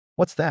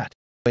What's that?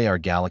 Our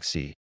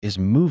galaxy is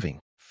moving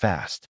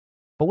fast.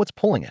 But what's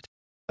pulling it?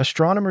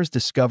 Astronomers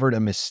discovered a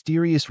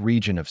mysterious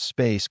region of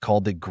space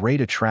called the Great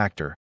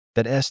Attractor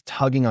that's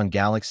tugging on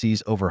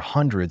galaxies over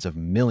hundreds of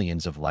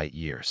millions of light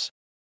years.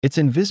 It's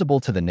invisible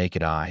to the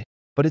naked eye,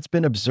 but it's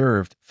been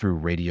observed through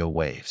radio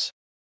waves.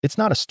 It's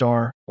not a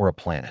star or a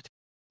planet.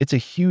 It's a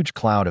huge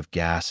cloud of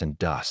gas and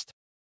dust.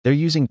 They're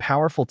using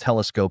powerful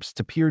telescopes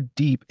to peer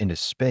deep into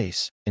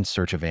space in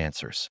search of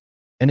answers.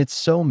 And it's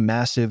so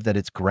massive that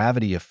its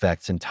gravity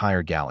affects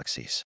entire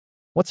galaxies.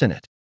 What's in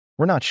it?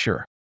 We're not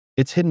sure.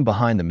 It's hidden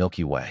behind the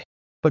Milky Way.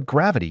 But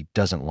gravity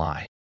doesn't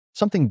lie.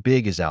 Something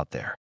big is out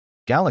there.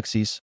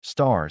 Galaxies,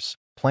 stars,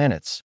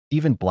 planets,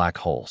 even black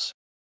holes.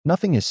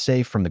 Nothing is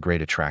safe from the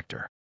Great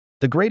Attractor.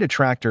 The Great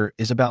Attractor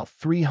is about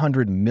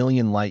 300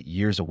 million light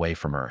years away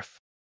from Earth.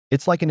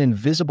 It's like an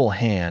invisible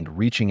hand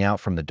reaching out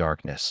from the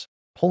darkness,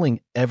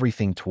 pulling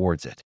everything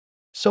towards it.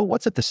 So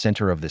what's at the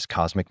center of this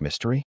cosmic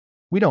mystery?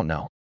 We don't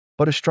know,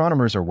 but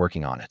astronomers are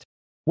working on it.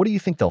 What do you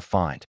think they'll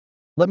find?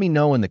 Let me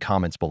know in the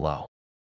comments below.